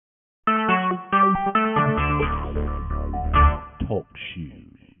Talk Show.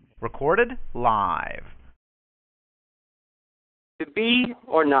 Recorded live. To be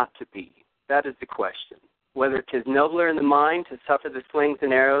or not to be, that is the question. Whether 'tis nobler in the mind to suffer the slings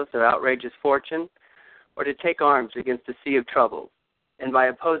and arrows of outrageous fortune, or to take arms against a sea of troubles, and by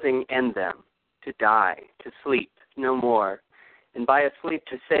opposing end them, to die, to sleep, no more, and by a sleep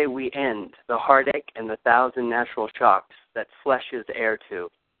to say we end the heartache and the thousand natural shocks that flesh is heir to.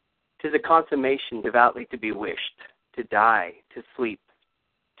 'Tis a consummation devoutly to be wished, to die, to sleep,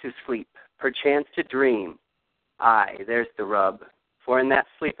 perchance to dream. Aye, there's the rub, for in that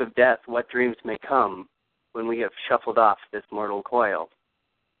sleep of death what dreams may come when we have shuffled off this mortal coil.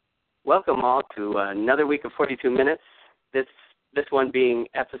 Welcome all to another week of 42 minutes, this one being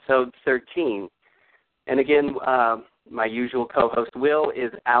episode 13. And again, my usual co-host Will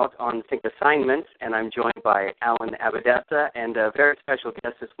is out on sync assignment, and I'm joined by Alan Abadessa and a very special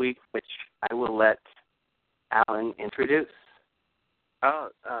guest this week, which I will let Alan introduce.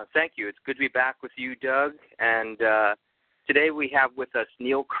 Thank you. It's good to be back with you, Doug. And today we have with us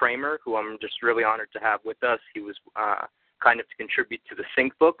Neil Kramer, who I'm just really honored to have with us. He was kind of to contribute to the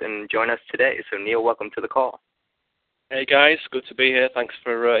Sync book and join us today. So, Neil, welcome to the call. Hey, guys. Good to be here. Thanks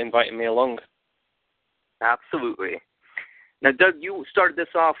for inviting me along. Absolutely. Now, Doug, you started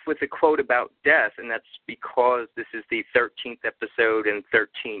this off with a quote about death, and that's because this is the 13th episode, and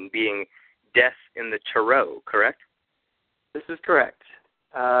 13 being Death in the Tarot, correct? This is correct.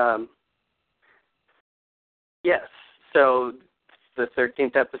 Yes. So the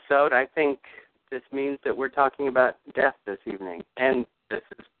 13th episode, I think this means that we're talking about death this evening. And this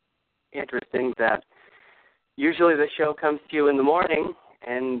is interesting that usually the show comes to you in the morning,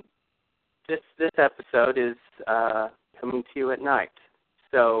 and this episode is coming to you at night.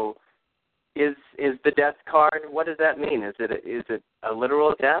 So is the death card, what does that mean? Is it a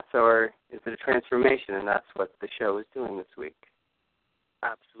literal death, or is it a transformation? And that's what the show is doing this week.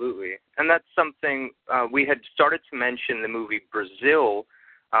 Absolutely. And that's something we had started to mention the movie Brazil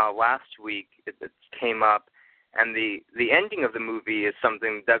last week. It came up, and the ending of the movie is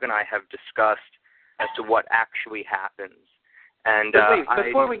something Doug and I have discussed as to what actually happens. And wait,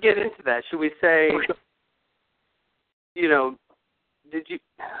 before we get into that, should we say, did you...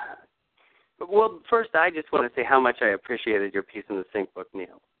 Well, first, I just want to say how much I appreciated your piece in the Sync book,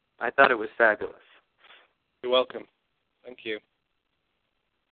 Neil. I thought it was fabulous. You're welcome. Thank you.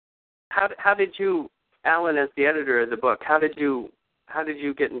 How did you, Alan, as the editor of the book, how did you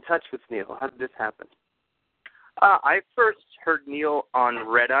get in touch with Neil? How did this happen? I first heard Neil on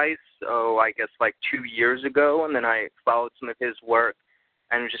Red Ice, I guess like 2 years ago, and then I followed some of his work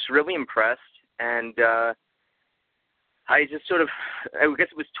and was just really impressed. And I just I guess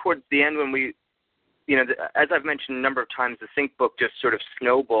it was towards the end when we, as I've mentioned a number of times, the Sync book just sort of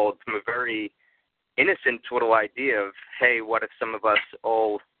snowballed from a very innocent little idea of, hey, what if some of us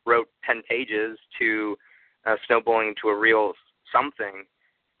all wrote 10 pages to snowballing into a real something.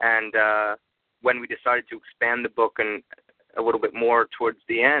 And when we decided to expand the book and a little bit more towards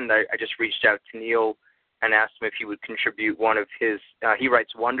the end, I just reached out to Neil and asked him if he would contribute one of his, he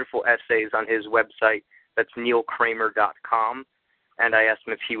writes wonderful essays on his website, that's neilkramer.com, and I asked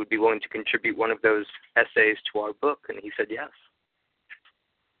him if he would be willing to contribute one of those essays to our book, and he said yes.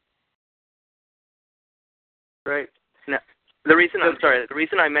 Great. Now, the reason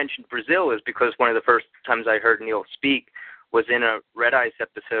I mentioned Brazil is because one of the first times I heard Neil speak was in a Red Ice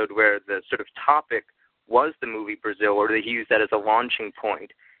episode where the sort of topic was the movie Brazil, or he used that as a launching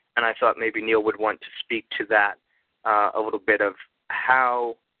point, and I thought maybe Neil would want to speak to that a little bit of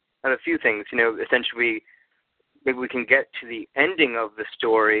how, and a few things, essentially maybe we can get to the ending of the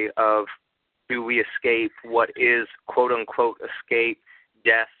story of do we escape, what is quote-unquote escape,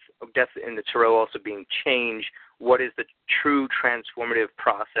 death in the Tarot also being change, what is the true transformative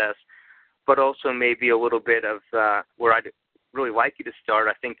process, but also maybe a little bit of where I'd really like you to start.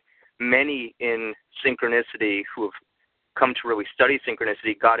 I think many in synchronicity who have come to really study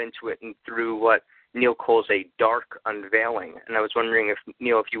synchronicity got into it and through what Neil calls a dark unveiling. And I was wondering if,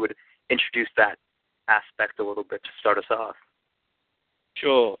 Neil, if you would introduce that aspect a little bit to start us off.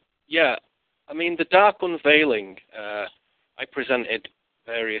 Sure. Yeah. I mean, the dark unveiling, I presented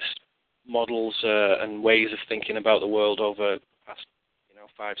various models and ways of thinking about the world over the past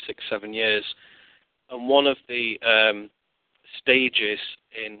 5, 6, 7 years. And one of the stages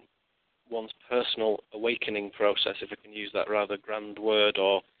in one's personal awakening process, if I can use that rather grand word,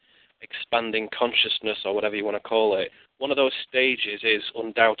 or expanding consciousness, or whatever you want to call it, one of those stages is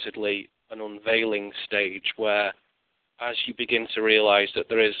undoubtedly an unveiling stage where, as you begin to realize that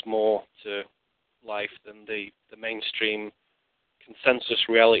there is more to life than the mainstream consensus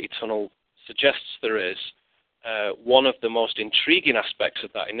reality tunnel suggests there is, one of the most intriguing aspects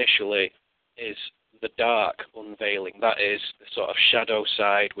of that initially is the dark unveiling. That is the sort of shadow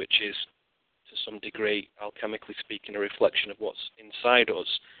side, which is, to some degree, alchemically speaking, a reflection of what's inside us.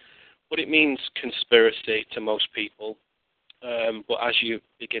 But it means conspiracy to most people. But as you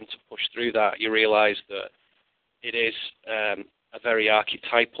begin to push through that, you realize that it is a very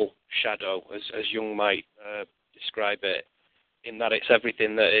archetypal shadow, as Jung might describe it, in that it's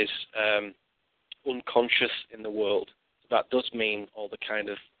everything that is unconscious in the world. That does mean all the kind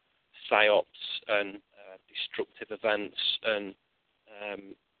of psyops and destructive events and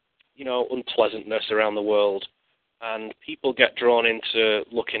unpleasantness around the world. And people get drawn into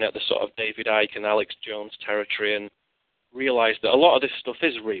looking at the sort of David Icke and Alex Jones territory and realize that a lot of this stuff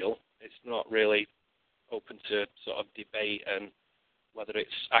is real. It's not really open to sort of debate and whether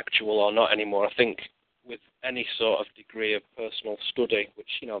it's actual or not anymore. I think with any sort of degree of personal study, which,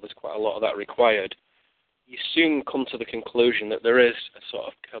 there's quite a lot of that required, you soon come to the conclusion that there is a sort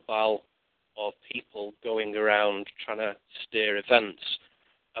of cabal of people going around trying to steer events.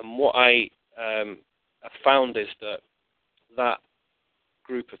 And what I have found is that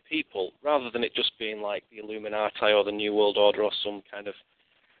group of people, rather than it just being like the Illuminati or the New World Order or some kind of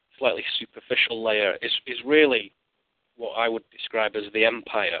slightly superficial layer, is really what I would describe as the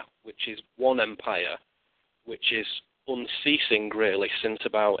empire, which is one empire, which is unceasing really since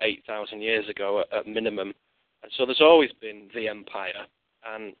about 8,000 years ago at minimum. And so there's always been the empire,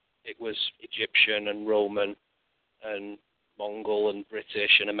 and it was Egyptian and Roman and Mongol and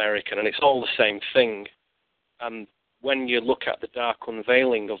British and American, and it's all the same thing. And when you look at the dark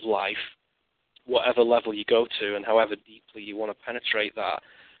unveiling of life, whatever level you go to and however deeply you want to penetrate that,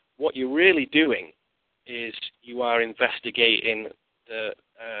 what you're really doing is you are investigating the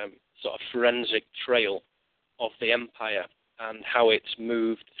sort of forensic trail of the empire and how it's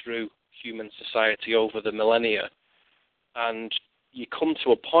moved through human society over the millennia. And you come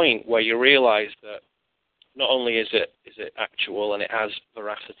to a point where you realize that not only is it actual and it has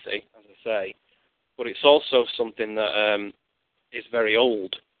veracity, as I say, but it's also something that is very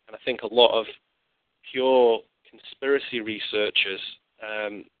old. And I think a lot of pure conspiracy researchers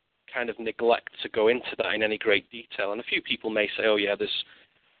kind of neglect to go into that in any great detail. And a few people may say, oh yeah, there's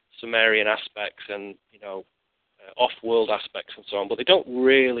Sumerian aspects and, off-world aspects and so on, but they don't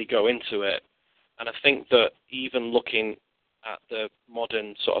really go into it. And I think that even looking at the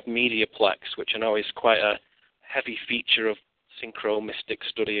modern sort of mediaplex, which I know is quite a heavy feature of synchro-mystic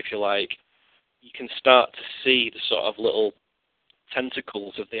study, if you like, you can start to see the sort of little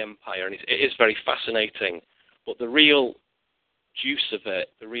tentacles of the empire, and it is very fascinating. But the real juice of it,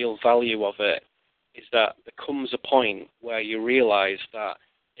 the real value of it, is that there comes a point where you realize that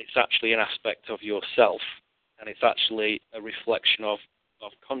it's actually an aspect of yourself, and it's actually a reflection of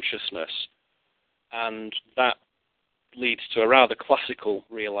consciousness. And that leads to a rather classical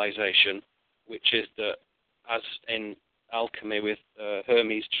realization, which is that, as in alchemy with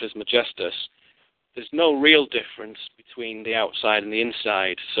Hermes Trismegistus, there's no real difference between the outside and the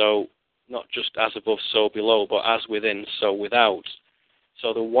inside. So not just as above, so below, but as within, so without.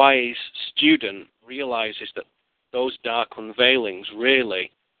 So the wise student realizes that those dark unveilings really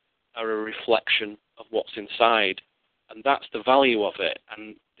are a reflection of what's inside. And that's the value of it.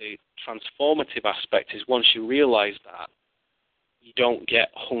 And the transformative aspect is once you realize that, you don't get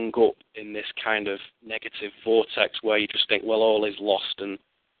hung up in this kind of negative vortex where you just think, well, all is lost and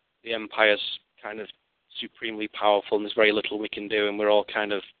the empire's kind of supremely powerful and there's very little we can do and we're all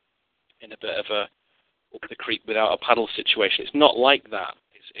kind of in a bit of a up the creek without a paddle situation. It's not like that.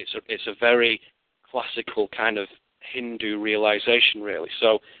 It's a very classical kind of Hindu realization, really.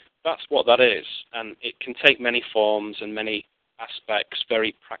 So that's what that is. And it can take many forms and many aspects,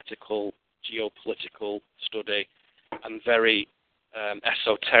 very practical, geopolitical study and very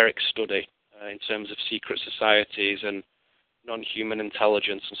esoteric study in terms of secret societies and non-human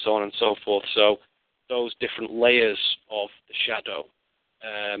intelligence and so on and so forth. So those different layers of the shadow,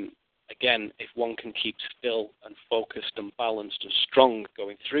 again, if one can keep still and focused and balanced and strong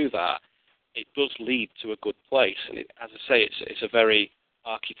going through that, it does lead to a good place. And as I say, it's a very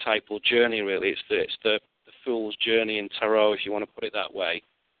archetypal journey, really. It's the fool's journey in tarot, if you want to put it that way,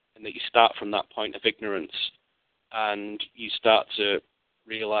 and that you start from that point of ignorance and you start to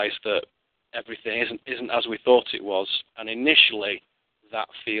realize that everything isn't as we thought it was. And initially, that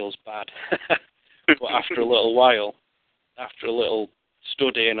feels bad. But after a little while, after a little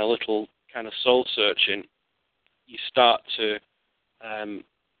study and a little kind of soul searching, you start to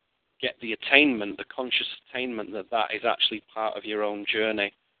get the attainment, the conscious attainment that is actually part of your own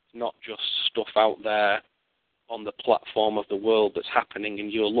journey, not just stuff out there on the platform of the world that's happening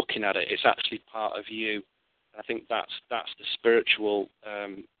and you're looking at it. It's actually part of you, I think that's the spiritual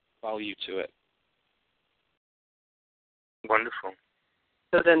value to it. Wonderful.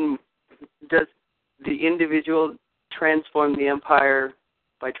 So then, does the individual transform the empire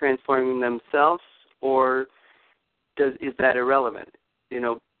by transforming themselves, or is that irrelevant?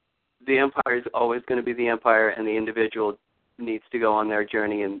 The empire is always going to be the empire, and the individual needs to go on their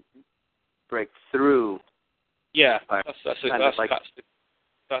journey and break through. Yeah, that's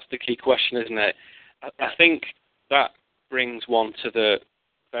the key question, isn't it? I think that brings one to the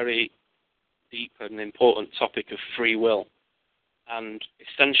very deep and important topic of free will. And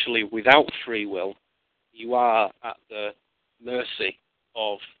essentially, without free will, you are at the mercy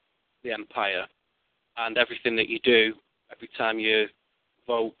of the empire, and everything that you do, every time you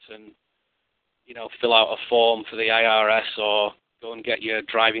vote and fill out a form for the IRS or go and get your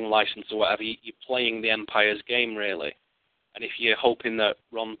driving license or whatever, you're playing the empire's game, really. And if you're hoping that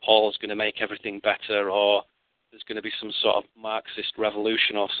Ron Paul's going to make everything better, or there's going to be some sort of Marxist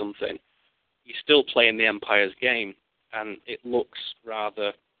revolution or something, you're still playing the empire's game, and it looks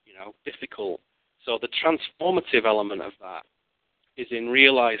rather, difficult. So the transformative element of that is in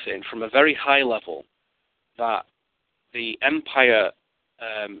realizing from a very high level that the empire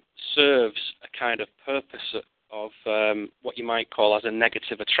serves a kind of purpose of what you might call as a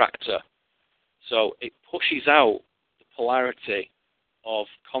negative attractor. So it pushes out the polarity of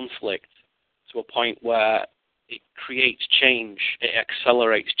conflict to a point where it creates change, it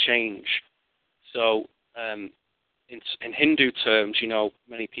accelerates change. So in Hindu terms,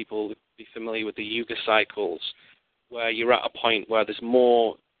 many people would be familiar with the Yuga cycles, where you're at a point where there's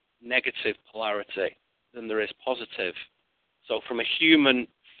more negative polarity than there is positive. So from a human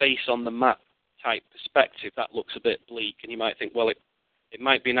face on the map type perspective, that looks a bit bleak, and you might think, well, it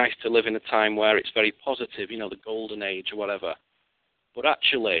might be nice to live in a time where it's very positive, the golden age or whatever. But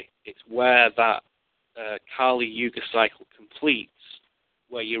actually, it's where that Kali Yuga cycle completes,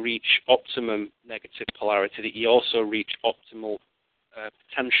 where you reach optimum negative polarity, that you also reach optimal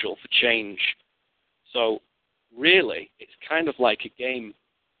potential for change. So really, it's kind of like a game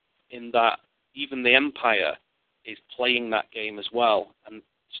in that even the empire is playing that game as well. And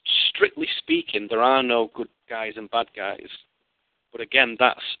strictly speaking, there are no good guys and bad guys. But again,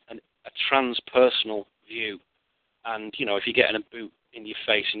 that's a transpersonal view. And, if you get in a boot in your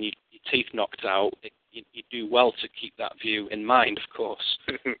face and your teeth knocked out, you do well to keep that view in mind, of course.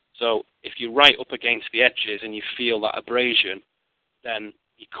 So if you're right up against the edges and you feel that abrasion, then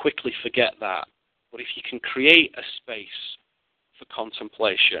you quickly forget that. But if you can create a space for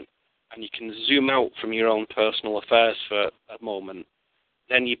contemplation, and you can zoom out from your own personal affairs for a moment,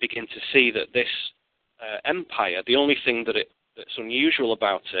 then you begin to see that this empire, the only thing that's unusual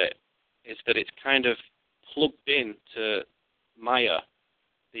about it is that it's kind of plugged in to Maya,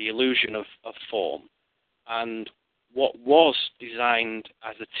 the illusion of form. And what was designed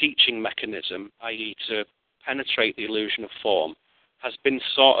as a teaching mechanism, i.e. to penetrate the illusion of form, has been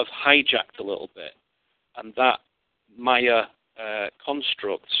sort of hijacked a little bit. And that Maya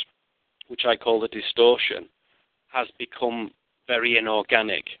construct, which I call the distortion, has become very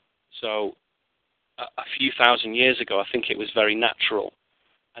inorganic. So a few thousand years ago, I think it was very natural.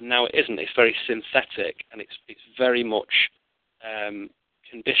 And now it isn't. It's very synthetic, and it's very much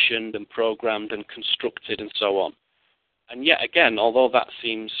conditioned and programmed and constructed and so on. And yet again, although that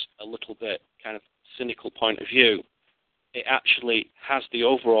seems a little bit kind of cynical point of view, it actually has the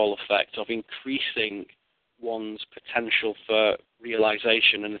overall effect of increasing one's potential for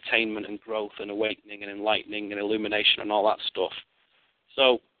realization and attainment and growth and awakening and enlightening and illumination and all that stuff.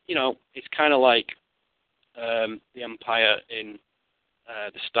 So, it's kind of like the Empire in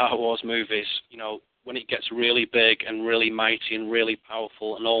the Star Wars movies. When it gets really big and really mighty and really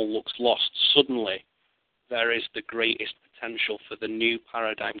powerful and all looks lost, suddenly there is the greatest potential for the new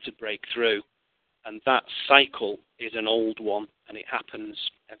paradigm to break through. And that cycle is an old one, and it happens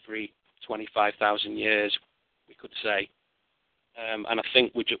every 25,000 years, we could say. And I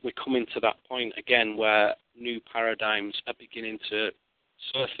think we're coming to that point again where new paradigms are beginning to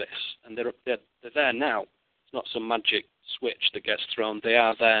surface, and they're there now. It's not some magic switch that gets thrown. They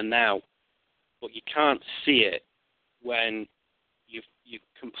are there now. But you can't see it when you're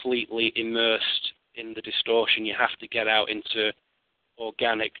completely immersed in the distortion. You have to get out into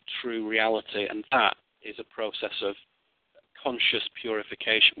organic, true reality, and that is a process of conscious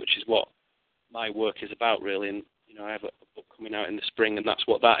purification, which is what my work is about, really. And I have a book coming out in the spring, and that's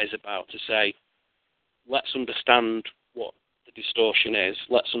what that is about, to say, let's understand what the distortion is,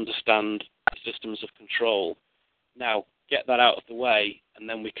 let's understand the systems of control. Now, get that out of the way, and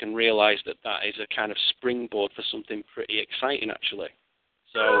then we can realize that is a kind of springboard for something pretty exciting, actually.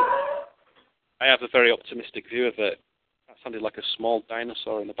 So I have a very optimistic view of it. That sounded like a small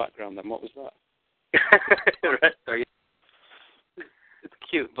dinosaur in the background then. What was that? Right. Sorry. It's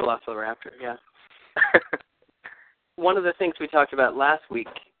cute, Velociraptor, yeah. One of the things we talked about last week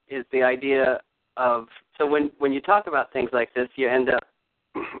is the idea of, so when you talk about things like this, you end up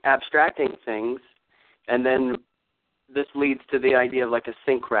abstracting things, and then this leads to the idea of like a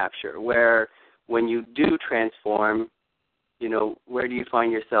sync rapture, where when you do transform, you know, where do you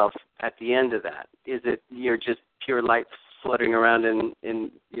find yourself at the end of that? Is it you're just pure light fluttering around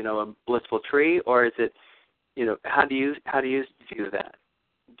in you know, a blissful tree, or is it, you know, how do you view that?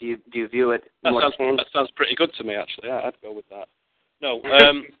 Do you view it more that sounds pretty good to me, actually. Yeah, I'd go with that. No,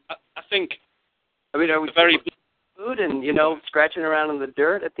 I think. I mean, are we very food and, you know, scratching around in the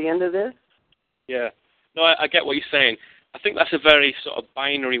dirt at the end of this? Yeah. No, I get what you're saying. I think that's a very sort of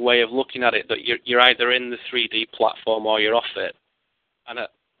binary way of looking at it, that you're either in the 3D platform or you're off it. And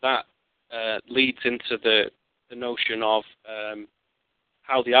that leads into the notion of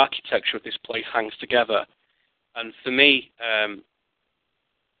how the architecture of this place hangs together. And for me,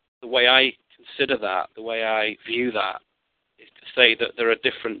 the way I consider that, the way I view that, is to say that there are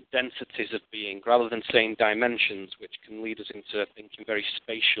different densities of being, rather than saying dimensions, which can lead us into thinking very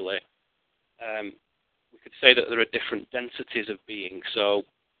spatially. We could say that there are different densities of being. So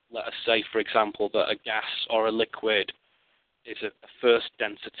let us say, for example, that a gas or a liquid is a first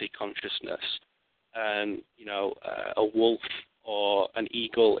density consciousness, and you know, a wolf or an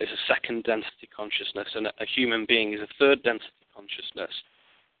eagle is a second density consciousness, and a human being is a third density consciousness.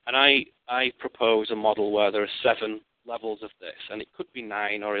 And I propose a model where there are 7 levels of this, and it could be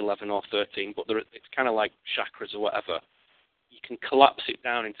 9 or 11 or 13, but it's kind of like chakras or whatever. You can collapse it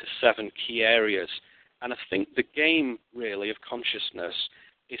down into 7 key areas. And I think the game, really, of consciousness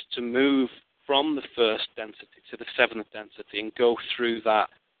is to move from the first density to the 7th density and go through that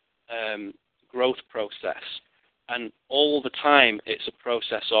growth process. And all the time, it's a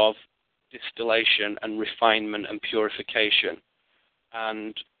process of distillation and refinement and purification.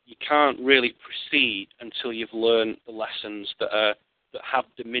 And you can't really proceed until you've learned the lessons that have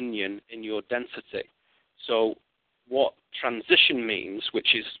dominion in your density. So what transition means,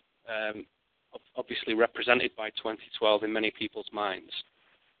 which is obviously represented by 2012 in many people's minds,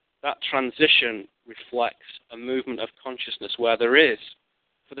 that transition reflects a movement of consciousness where there is,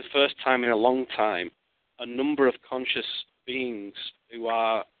 for the first time in a long time, a number of conscious beings who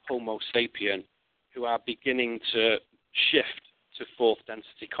are Homo sapien, who are beginning to shift to 4th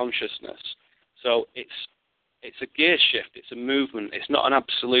density consciousness. So it's a gear shift, it's a movement. It's not an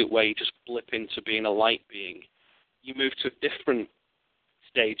absolute way you just blip into being a light being. You move to a different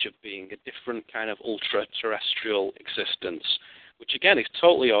stage of being, a different kind of ultra-terrestrial existence, which again is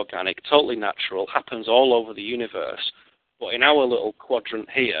totally organic, totally natural, happens all over the universe. But in our little quadrant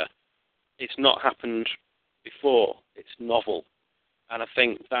here, it's not happened before. It's novel. And I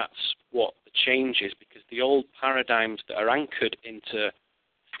think that's what the change is, because the old paradigms that are anchored into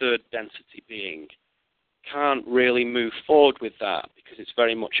 3rd density being can't really move forward with that, because it's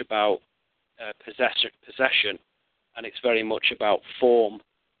very much about possession, and it's very much about form.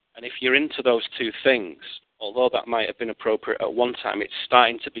 And if you're into those 2 things, although that might have been appropriate at one time, it's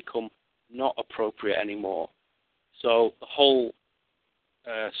starting to become not appropriate anymore. So the whole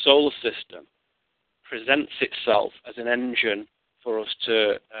solar system presents itself as an engine for us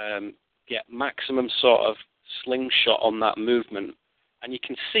to get maximum sort of slingshot on that movement. And you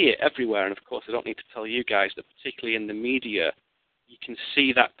can see it everywhere. And of course, I don't need to tell you guys that particularly in the media, you can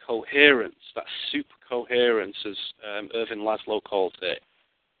see that coherence, that super coherence, as Irvin Laszlo calls it,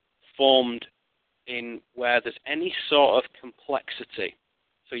 formed in where there's any sort of complexity.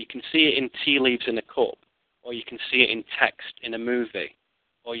 So you can see it in tea leaves in a cup, or you can see it in text in a movie,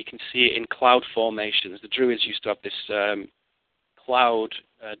 or you can see it in cloud formations. The Druids used to have this cloud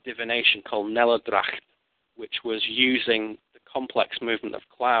divination called Neladracht, which was using the complex movement of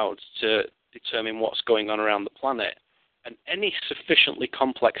clouds to determine what's going on around the planet. And any sufficiently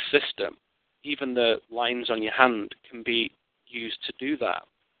complex system, even the lines on your hand, can be used to do that.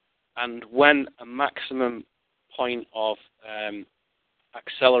 And when a maximum point of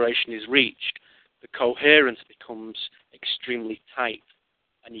acceleration is reached, the coherence becomes extremely tight,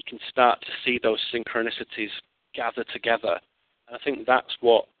 and you can start to see those synchronicities gather together. And I think that's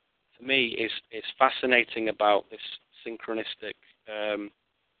what, for me, is fascinating about this synchronistic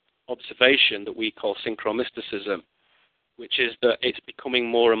observation that we call synchromysticism, which is that it's becoming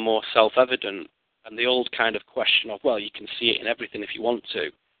more and more self-evident. And the old kind of question of, well, you can see it in everything if you want to,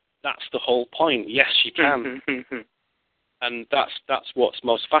 that's the whole point. Yes, you can. And that's what's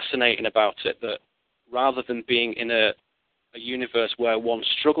most fascinating about it, that rather than being in a a universe where one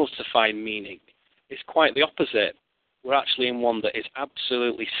struggles to find meaning. It's quite the opposite. We're actually in one that is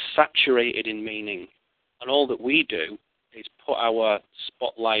absolutely saturated in meaning. And all that we do is put our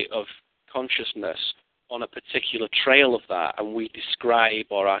spotlight of consciousness on a particular trail of that, and we describe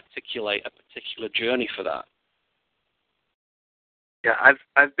or articulate a particular journey for that. Yeah,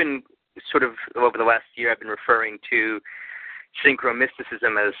 I've been sort of, over the last year, I've been referring to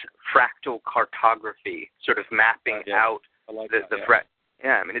synchromysticism as fractal cartography, sort of mapping out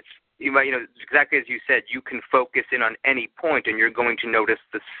Yeah, I mean, it's, exactly as you said, you can focus in on any point and you're going to notice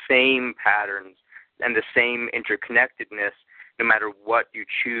the same patterns and the same interconnectedness no matter what you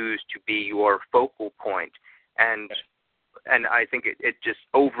choose to be your focal point. And I think it just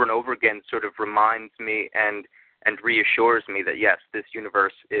over and over again sort of reminds me and reassures me that, yes, this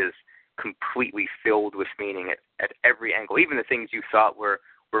universe is completely filled with meaning at every angle. Even the things you thought were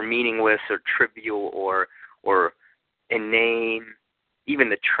meaningless or trivial or inane, even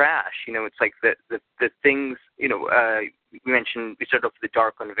the trash, it's like the things, we started off with the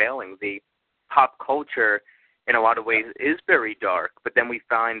dark unveiling. The pop culture, in a lot of ways, is very dark, but then we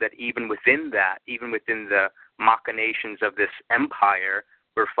find that even within the machinations of this empire,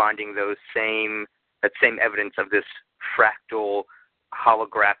 we're finding that same evidence of this fractal,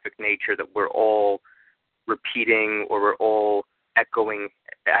 holographic nature that we're all repeating or we're all echoing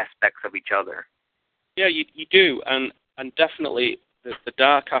aspects of each other. Yeah, you do, and definitely the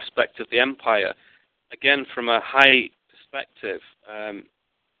dark aspect of the empire, again, from a high perspective,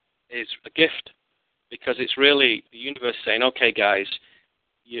 is a gift, because it's really the universe saying, okay, guys,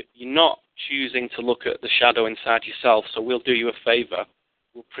 you're not choosing to look at the shadow inside yourself, so we'll do you a favor.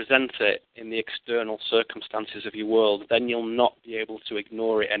 We'll present it in the external circumstances of your world. Then you'll not be able to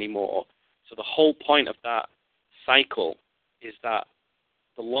ignore it anymore. So the whole point of that cycle is that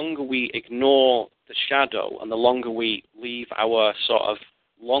the longer we ignore the shadow and the longer we leave our sort of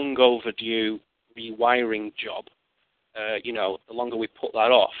long overdue rewiring job, the longer we put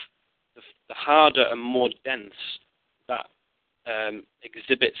that off, the harder and more dense that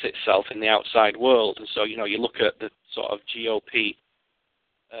exhibits itself in the outside world. And so, you look at the sort of GOP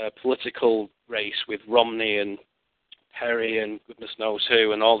political race with Romney and Perry and goodness knows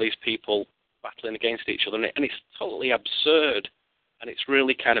who and all these people battling against each other. And it's totally absurd. And it's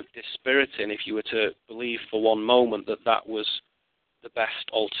really kind of dispiriting if you were to believe for one moment that was the best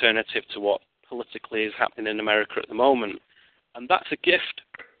alternative to what politically is happening in America at the moment. And that's a gift,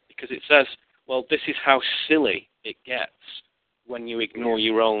 because it says, well, this is how silly it gets when you ignore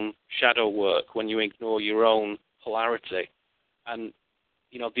your own shadow work, when you ignore your own polarity. And,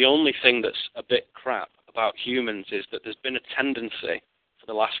 the only thing that's a bit crap about humans is that there's been a tendency for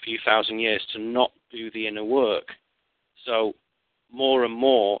the last few thousand years to not do the inner work. So more and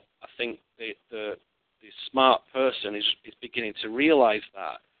more, I think the smart person is beginning to realize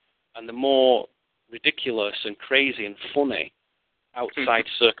that. And the more ridiculous and crazy and funny outside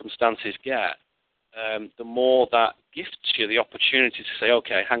circumstances get, the more that gifts you the opportunity to say,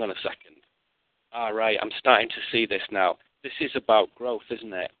 okay, hang on a second. All right, I'm starting to see this now. This is about growth,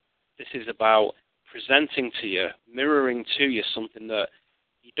 isn't it? This is about presenting to you, mirroring to you something that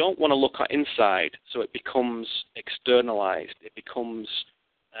you don't want to look at inside, so it becomes externalized. It becomes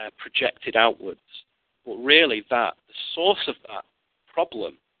projected outwards. But really, the source of that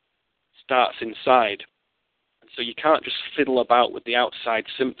problem starts inside. And so you can't just fiddle about with the outside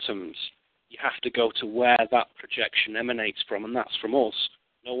symptoms. You have to go to where that projection emanates from, and that's from us.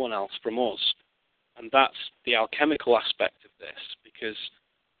 No one else, from us. And that's the alchemical aspect of this, because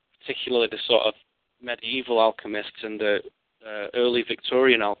particularly the sort of medieval alchemists and the early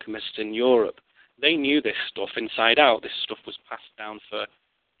Victorian alchemists in Europe, they knew this stuff inside out. This stuff was passed down for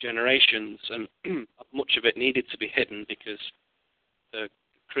generations, and much of it needed to be hidden because the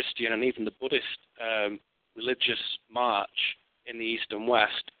Christian and even the Buddhist religious march in the East and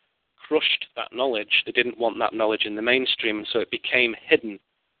West crushed that knowledge. They didn't want that knowledge in the mainstream, so it became hidden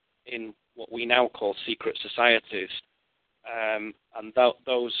in what we now call secret societies. And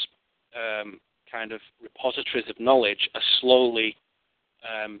those kind of repositories of knowledge are slowly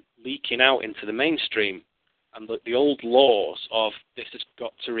leaking out into the mainstream. And the old laws of this has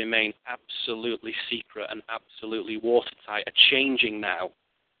got to remain absolutely secret and absolutely watertight are changing now,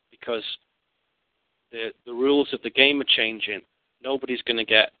 because the rules of the game are changing. Nobody's going to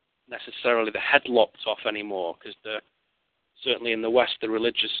get necessarily the head lopped off anymore, because certainly in the West the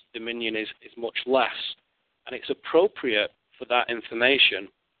religious dominion is much less. And it's appropriate for that information,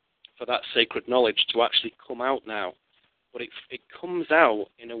 for that sacred knowledge to actually come out now. But it comes out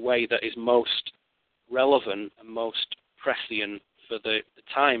in a way that is most relevant and most prescient for the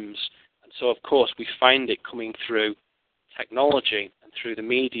times. And so, of course, we find it coming through technology and through the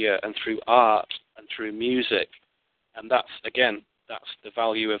media and through art and through music. And that's the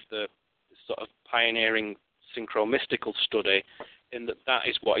value of the sort of pioneering synchromystical study, in that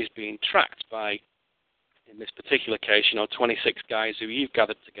is what is being tracked by, in this particular case, 26 guys who you've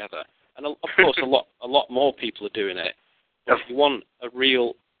gathered together. And of course, a lot more people are doing it. But if you want a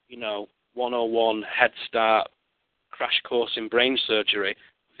real, 101 head start crash course in brain surgery,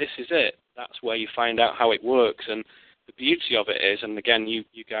 this is it. That's where you find out how it works. And the beauty of it is, and again, you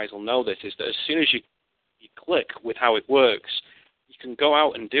guys will know this, is that as soon as you click with how it works, you can go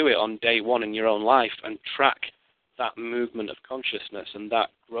out and do it on day one in your own life and track that movement of consciousness and that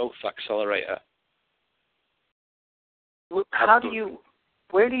growth accelerator.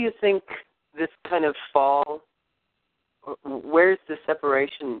 Where do you think this kind of fall, where's the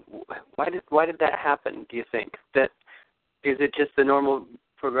separation? Why did that happen, do you think? Is it just the normal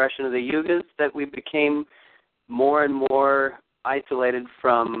progression of the yugas that we became more and more isolated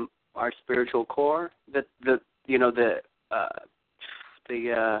from our spiritual core? The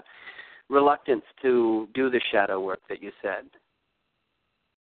reluctance to do the shadow work that you said.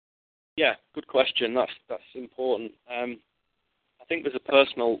 Yeah, good question. That's important. I think there's a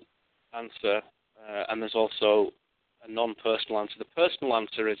personal answer, and there's also a non-personal answer. The personal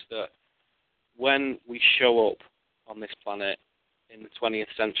answer is that when we show up on this planet in the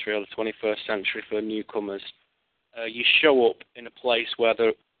 20th century or the 21st century for newcomers, you show up in a place where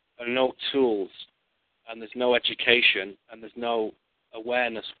there are no tools and there's no education and there's no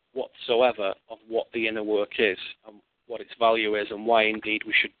awareness whatsoever of what the inner work is and what its value is and why indeed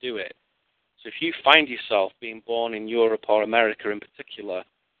we should do it. So if you find yourself being born in Europe or America in particular,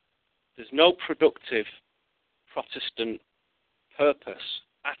 there's no productive Protestant purpose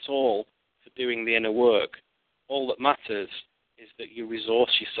at all for doing the inner work. All that matters is that you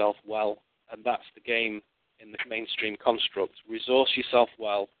resource yourself well, and that's the game in the mainstream construct. Resource yourself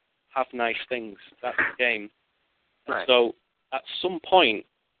well, have nice things. That's the game. Right. So at some point,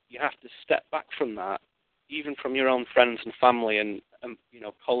 you have to step back from that, even from your own friends and family and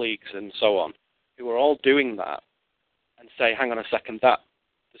colleagues and so on, who are all doing that, and say, hang on a second, there's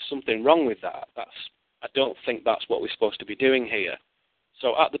something wrong with that. I don't think that's what we're supposed to be doing here.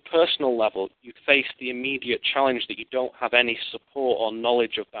 So at the personal level, you face the immediate challenge that you don't have any support or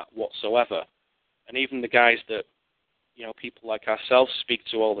knowledge of that whatsoever. And even the guys that, people like ourselves speak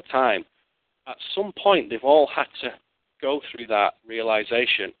to all the time, at some point they've all had to go through that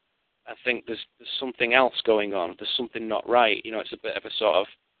realization and think there's something else going on. There's something not right. It's a bit of a sort of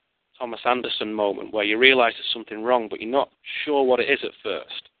Thomas Anderson moment where you realize there's something wrong, but you're not sure what it is at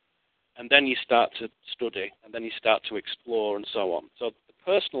first. And then you start to study, and then you start to explore, and so on. So the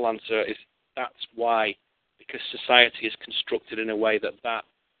personal answer is that's why, because society is constructed in a way that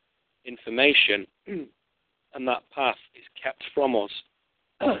information and that path is kept from us.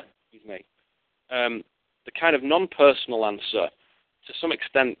 Excuse me. The kind of non-personal answer, to some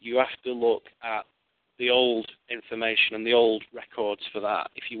extent, you have to look at the old information and the old records for that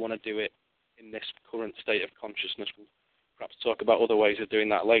if you want to do it in this current state of consciousness. We'll perhaps talk about other ways of doing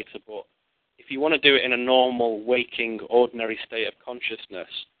that later, but if you want to do it in a normal, waking, ordinary state of consciousness,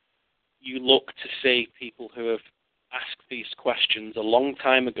 you look to see people who have asked these questions a long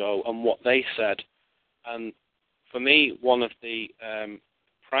time ago and what they said. And for me, one of the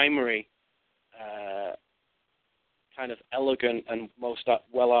primary kind of elegant and most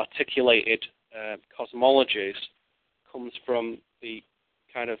well-articulated cosmologies comes from the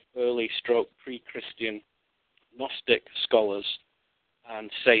kind of early stroke pre-Christian Gnostic scholars and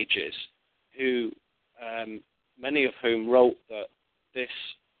sages who, many of whom wrote that this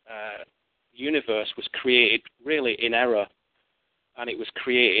universe was created really in error, and it was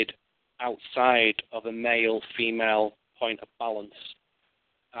created outside of a male-female point of balance,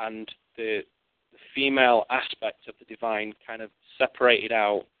 and the female aspect of the divine kind of separated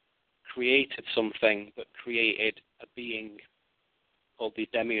out, created something that created a being called the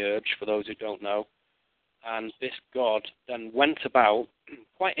demiurge, for those who don't know. And this god then went about,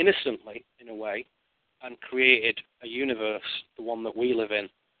 quite innocently in a way, and created a universe, the one that we live in.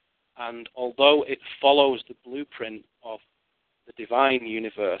 And although it follows the blueprint of the divine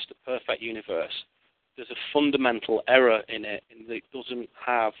universe, the perfect universe, there's a fundamental error in it, in that it doesn't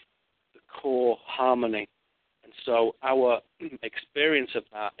have the core harmony. And so our experience of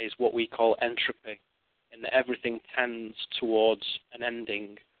that is what we call entropy, in that everything tends towards an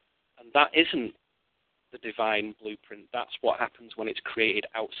ending. And that isn't the divine blueprint. That's what happens when it's created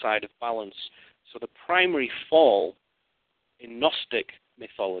outside of balance. So the primary fall in Gnostic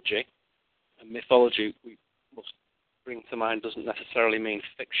mythology, and mythology we must bring to mind doesn't necessarily mean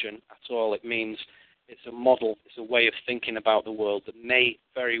fiction at all. It means it's a model, it's a way of thinking about the world that may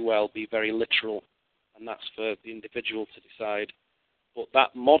very well be very literal, and that's for the individual to decide. But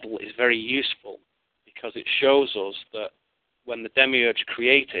that model is very useful because it shows us that when the demiurge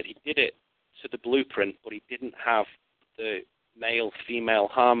created, he did it to the blueprint, but he didn't have the male-female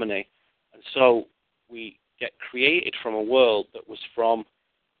harmony. And so we get created from a world that was from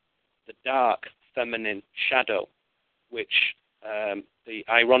the dark feminine shadow, which the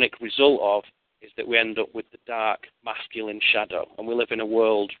ironic result of is that we end up with the dark masculine shadow, and we live in a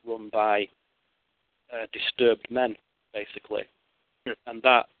world run by disturbed men, basically. And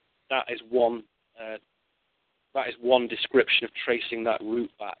that is one description of tracing that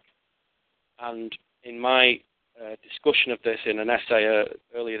root back. And in my discussion of this in an essay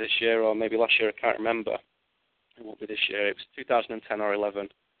earlier this year, or maybe last year, I can't remember. It won't be this year. It was 2010 or 11.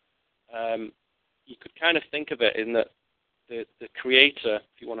 You could kind of think of it in that the creator,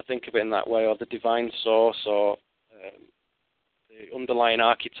 if you want to think of it in that way, or the divine source, or the underlying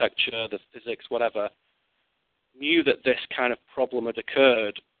architecture, the physics, whatever, knew that this kind of problem had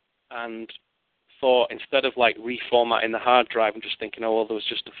occurred and thought, instead of like reformatting the hard drive and just thinking, oh, well, there was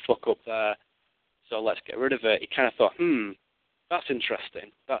just a fuck up there, so let's get rid of it, he kind of thought, that's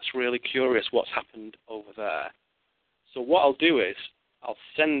interesting. That's really curious what's happened over there. So what I'll do is I'll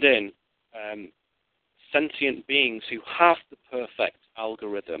send in sentient beings who have the perfect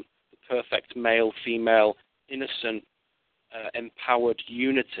algorithm, the perfect male, female, innocent, empowered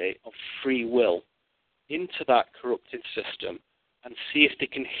unity of free will into that corrupted system and see if they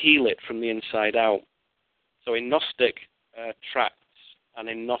can heal it from the inside out. So in Gnostic tracts and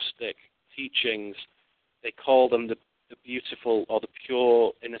in Gnostic teachings, they call them the beautiful or the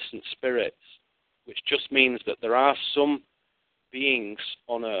pure innocent spirits, which just means that there are some beings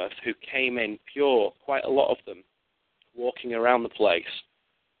on earth who came in pure, quite a lot of them, walking around the place,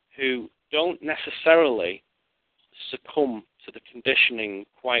 who don't necessarily succumb to the conditioning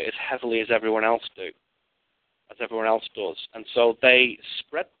quite as heavily as everyone else does. And so they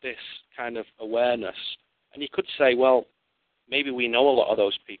spread this kind of awareness. And you could say, well, maybe we know a lot of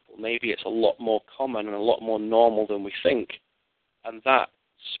those people. Maybe it's a lot more common and a lot more normal than we think. And that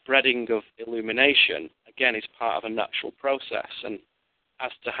spreading of illumination, again, is part of a natural process. And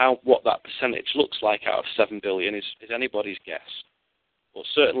as to what that percentage looks like out of 7 billion is anybody's guess. But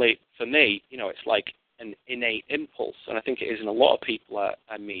certainly for me, it's like an innate impulse. And I think it is in a lot of people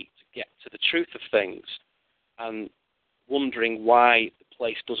I meet to get to the truth of things and wondering why the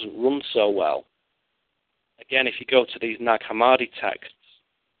place doesn't run so well. Again, if you go to these Nag Hammadi texts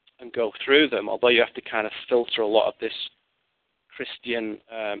and go through them, although you have to kind of filter a lot of this Christian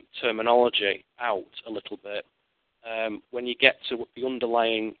terminology out a little bit, when you get to the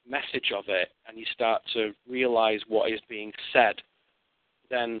underlying message of it and you start to realize what is being said,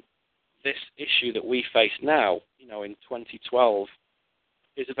 then this issue that we face now, in 2012,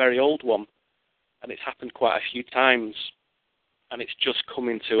 is a very old one. And it's happened quite a few times, and it's just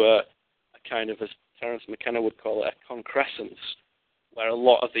coming to a kind of, as Terence McKenna would call it, a concrescence, where a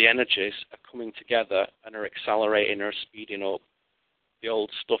lot of the energies are coming together and are accelerating or speeding up. The old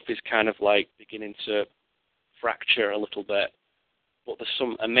stuff is kind of like beginning to fracture a little bit, but there's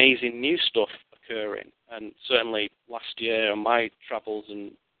some amazing new stuff occurring. And certainly last year on my travels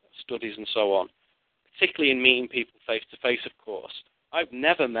and studies and so on, particularly in meeting people face to face, of course, I've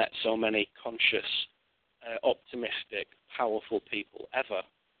never met so many conscious, optimistic, powerful people ever.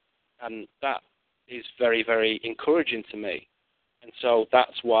 And that is very, very encouraging to me. And so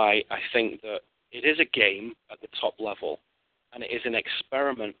that's why I think that it is a game at the top level, and it is an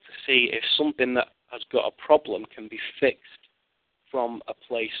experiment to see if something that has got a problem can be fixed from a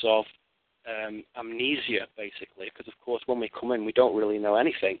place of amnesia, basically. Because, of course, when we come in, we don't really know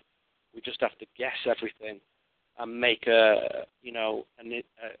anything. We just have to guess everything and make a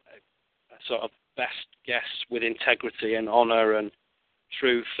sort of best guess with integrity and honor and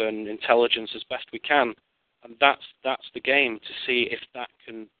truth and intelligence as best we can. And that's the game, to see if that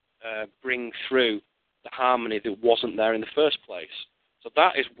can bring through the harmony that wasn't there in the first place. So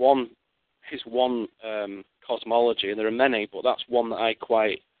that is one cosmology, and there are many, but that's one that I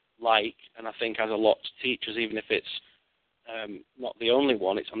quite like, and I think has a lot to teach us, even if it's not the only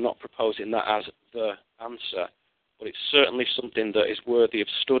one. I'm not proposing that as the answer, but it's certainly something that is worthy of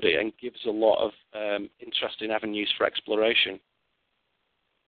study and gives a lot of interesting avenues for exploration.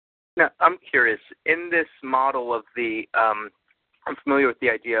 Now, I'm curious, in this model of I'm familiar with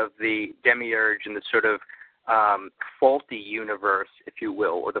the idea of the demiurge and the sort of faulty universe, if you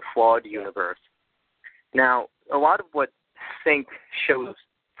will, or the flawed universe. Now, a lot of what Sync shows,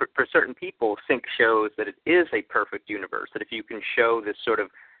 for certain people, Sync shows that it is a perfect universe, that if you can show this sort of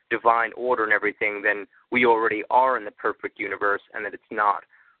divine order and everything, then we already are in the perfect universe, and that it's not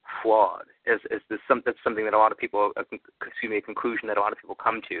flawed. That's something that a lot of people, a conclusion that a lot of people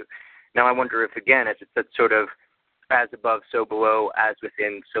come to. Now, I wonder if, again, as it's that sort of as above, so below, as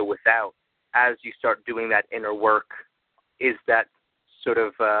within, so without, as you start doing that inner work, is that sort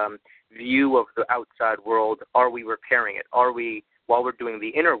of view of the outside world, are we repairing it? Are we, while we're doing the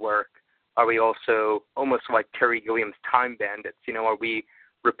inner work, are we also, almost like Terry Gilliam's Time Bandits, are we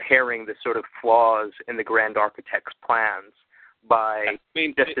repairing the sort of flaws in the grand architect's plans by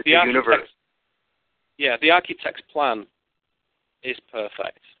just as the universe? Yeah, the architect's plan is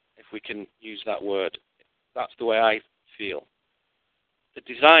perfect, if we can use that word. That's the way I feel. The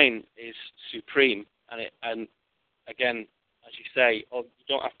design is supreme, and again, as you say, you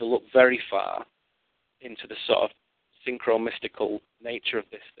don't have to look very far into the sort of synchro-mystical nature of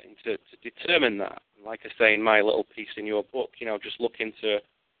this thing to determine that. And like I say in my little piece in your book, just look into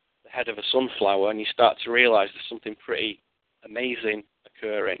the head of a sunflower and you start to realize there's something pretty amazing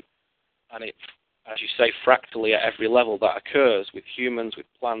occurring. And it, as you say, fractally at every level that occurs with humans, with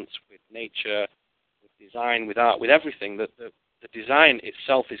plants, with nature, with design, with art, with everything. The design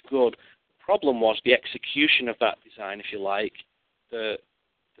itself is good. The problem was the execution of that design, if you like. The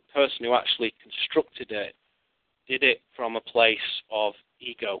person who actually constructed it did it from a place of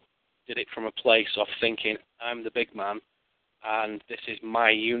ego, did it from a place of thinking, I'm the big man, and this is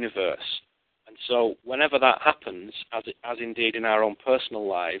my universe. And so whenever that happens, as indeed in our own personal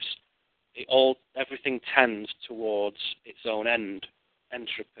lives, everything tends towards its own end,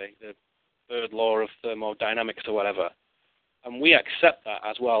 entropy, the third law of thermodynamics or whatever. And we accept that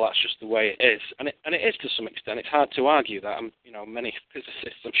as well. That's just the way it is, and it is to some extent. It's hard to argue that. Many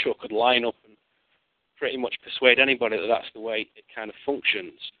physicists, I'm sure, could line up and pretty much persuade anybody that that's the way it kind of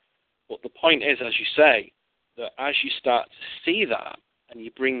functions. But the point is, as you say, that as you start to see that and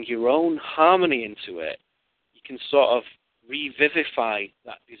you bring your own harmony into it, you can sort of revivify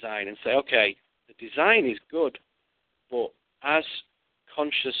that design and say, okay, the design is good, but as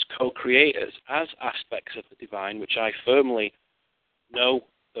conscious co-creators, as aspects of the divine, which I firmly know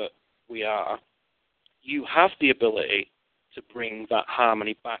that we are, you have the ability to bring that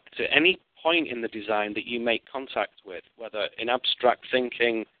harmony back to any point in the design that you make contact with, whether in abstract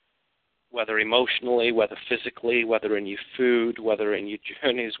thinking, whether emotionally, whether physically, whether in your food, whether in your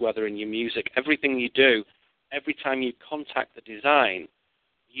journeys, whether in your music. Everything you do, every time you contact the design,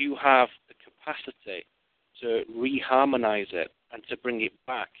 you have the capacity to reharmonize it and to bring it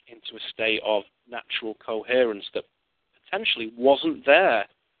back into a state of natural coherence that potentially wasn't there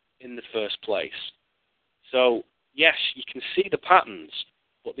in the first place. So, yes, you can see the patterns,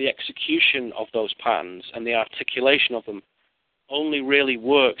 but the execution of those patterns and the articulation of them only really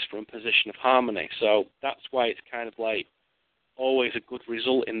works from a position of harmony. So that's why it's kind of like always a good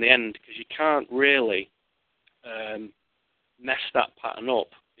result in the end, because you can't really mess that pattern up,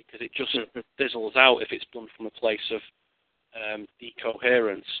 because it just fizzles out if it's done from a place of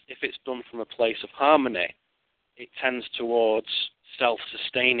decoherence. If it's done from a place of harmony, it tends towards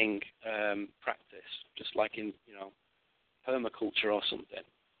self-sustaining practice, just like in permaculture or something.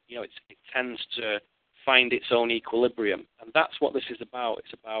 It tends to find its own equilibrium, and that's what this is about.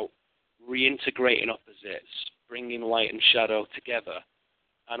 It's about reintegrating opposites, bringing light and shadow together,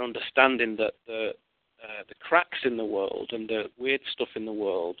 and understanding that the cracks in the world and the weird stuff in the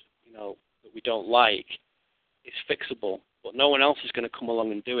world, that we don't like, is fixable. But no one else is going to come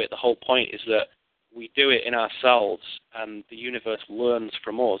along and do it. The whole point is that we do it in ourselves, and the universe learns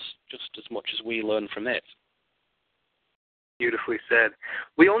from us just as much as we learn from it. Beautifully said.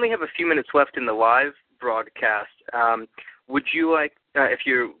 We only have a few minutes left in the live broadcast. Would you like, if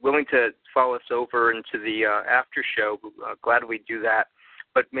you're willing to follow us over into the after show, glad we do that.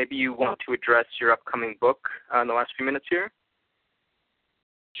 But maybe you want to address your upcoming book in the last few minutes here?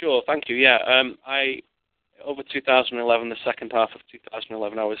 Sure, thank you. Yeah, over 2011, the second half of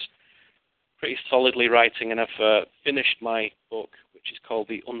 2011, I was pretty solidly writing, and I've finished my book, which is called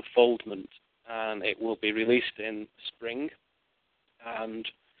The Unfoldment, and it will be released in spring. And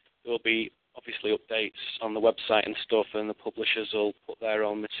there will be obviously updates on the website and stuff, and the publishers will put their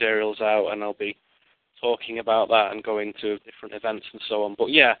own materials out, and I'll be talking about that and going to different events and so on. But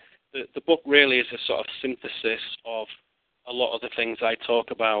yeah, the book really is a sort of synthesis of a lot of the things I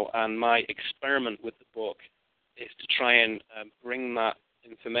talk about, and my experiment with the book is to try and bring that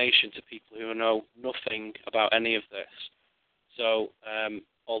information to people who know nothing about any of this. So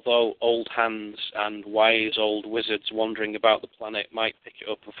although old hands and wise old wizards wandering about the planet might pick it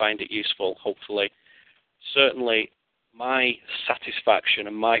up and find it useful, hopefully, certainly my satisfaction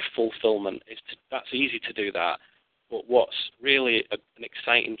and my fulfillment that's easy to do that, But what's really an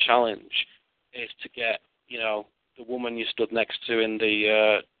exciting challenge is to get, the woman you stood next to in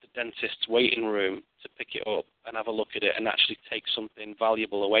the dentist's waiting room to pick it up and have a look at it and actually take something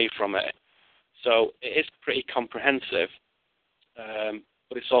valuable away from it. So it is pretty comprehensive,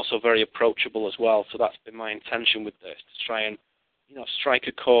 but it's also very approachable as well. So that's been my intention with this, to try and, strike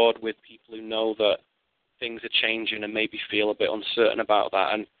a chord with people who know that things are changing and maybe feel a bit uncertain about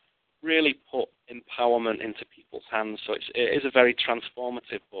that, and really put empowerment into people's hands. So it is a very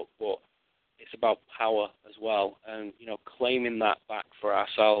transformative book, but it's about power as well, and claiming that back for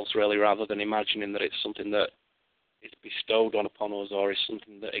ourselves, really, rather than imagining that it's something that is bestowed upon us or is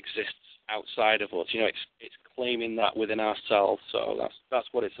something that exists outside of us. It's claiming that within ourselves. So that's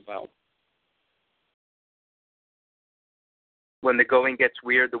what it's about. When the going gets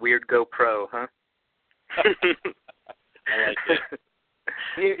weird, the weird go pro, huh? I like it.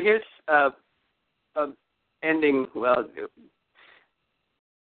 Here's ending. Well,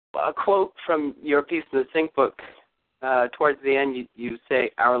 a quote from your piece in the Sync book. Towards the end, you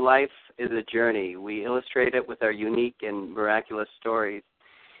say, "Our life is a journey. We illustrate it with our unique and miraculous stories."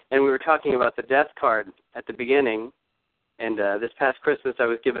 And we were talking about the death card at the beginning. And this past Christmas, I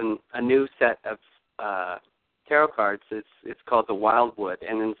was given a new set of tarot cards. It's called the Wildwood.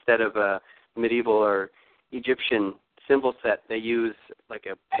 And instead of a medieval or Egyptian symbol set, they use like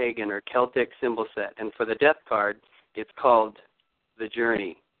a pagan or Celtic symbol set. And for the death card, it's called the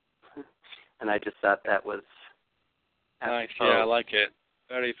Journey. And I just thought that was nice. Yeah, I like it.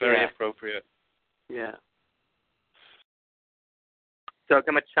 Very, very appropriate. Yeah. So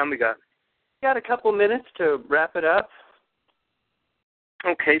how much time we got? Got a couple minutes to wrap it up.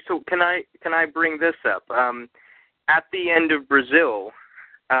 Okay, so can I bring this up? At the end of Brazil,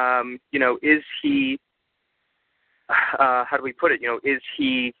 is he? How do we put it? Is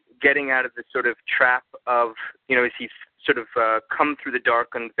he getting out of the sort of trap of? Is he sort of come through the dark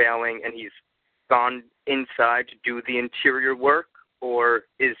unveiling and he's gone inside to do the interior work, or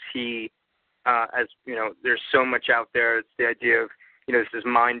is he? As there's so much out there. It's the idea of this is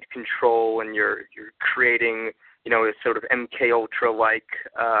mind control, and you're creating a sort of MK Ultra like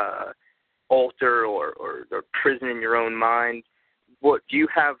altar or prison in your own mind. What do you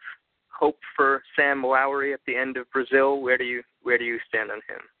have hope for Sam Lowry at the end of Brazil? Where do you stand on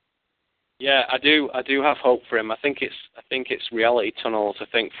him? Yeah, I do have hope for him. I think it's reality tunnels. I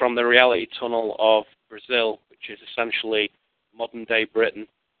think from the reality tunnel of Brazil, which is essentially modern day Britain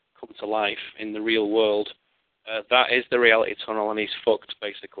come to life in the real world, that is the reality tunnel, and he's fucked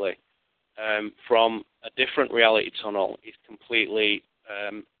basically. From a different reality tunnel, he's completely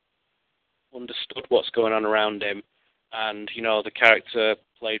understood what's going on around him, and the character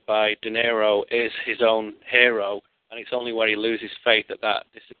played by De Niro is his own hero, and it's only where he loses faith that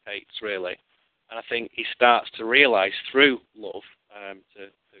dissipates, really. And I think he starts to realize through love,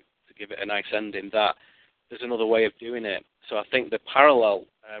 to give it a nice ending, that there's another way of doing it. So I think the parallel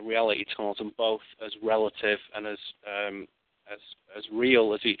reality tunnels are both as relative and as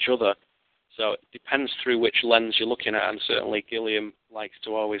real as each other. So it depends through which lens you're looking at, and certainly Gilliam likes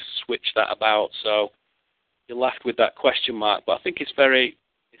to always switch that about. So you're left with that question mark, but I think it's very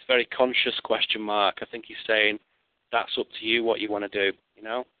conscious question mark. I think he's saying that's up to you what you want to do,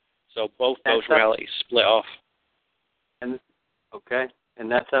 So both those realities split off. And okay,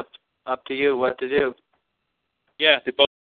 and that's up to you what to do. Yeah, they both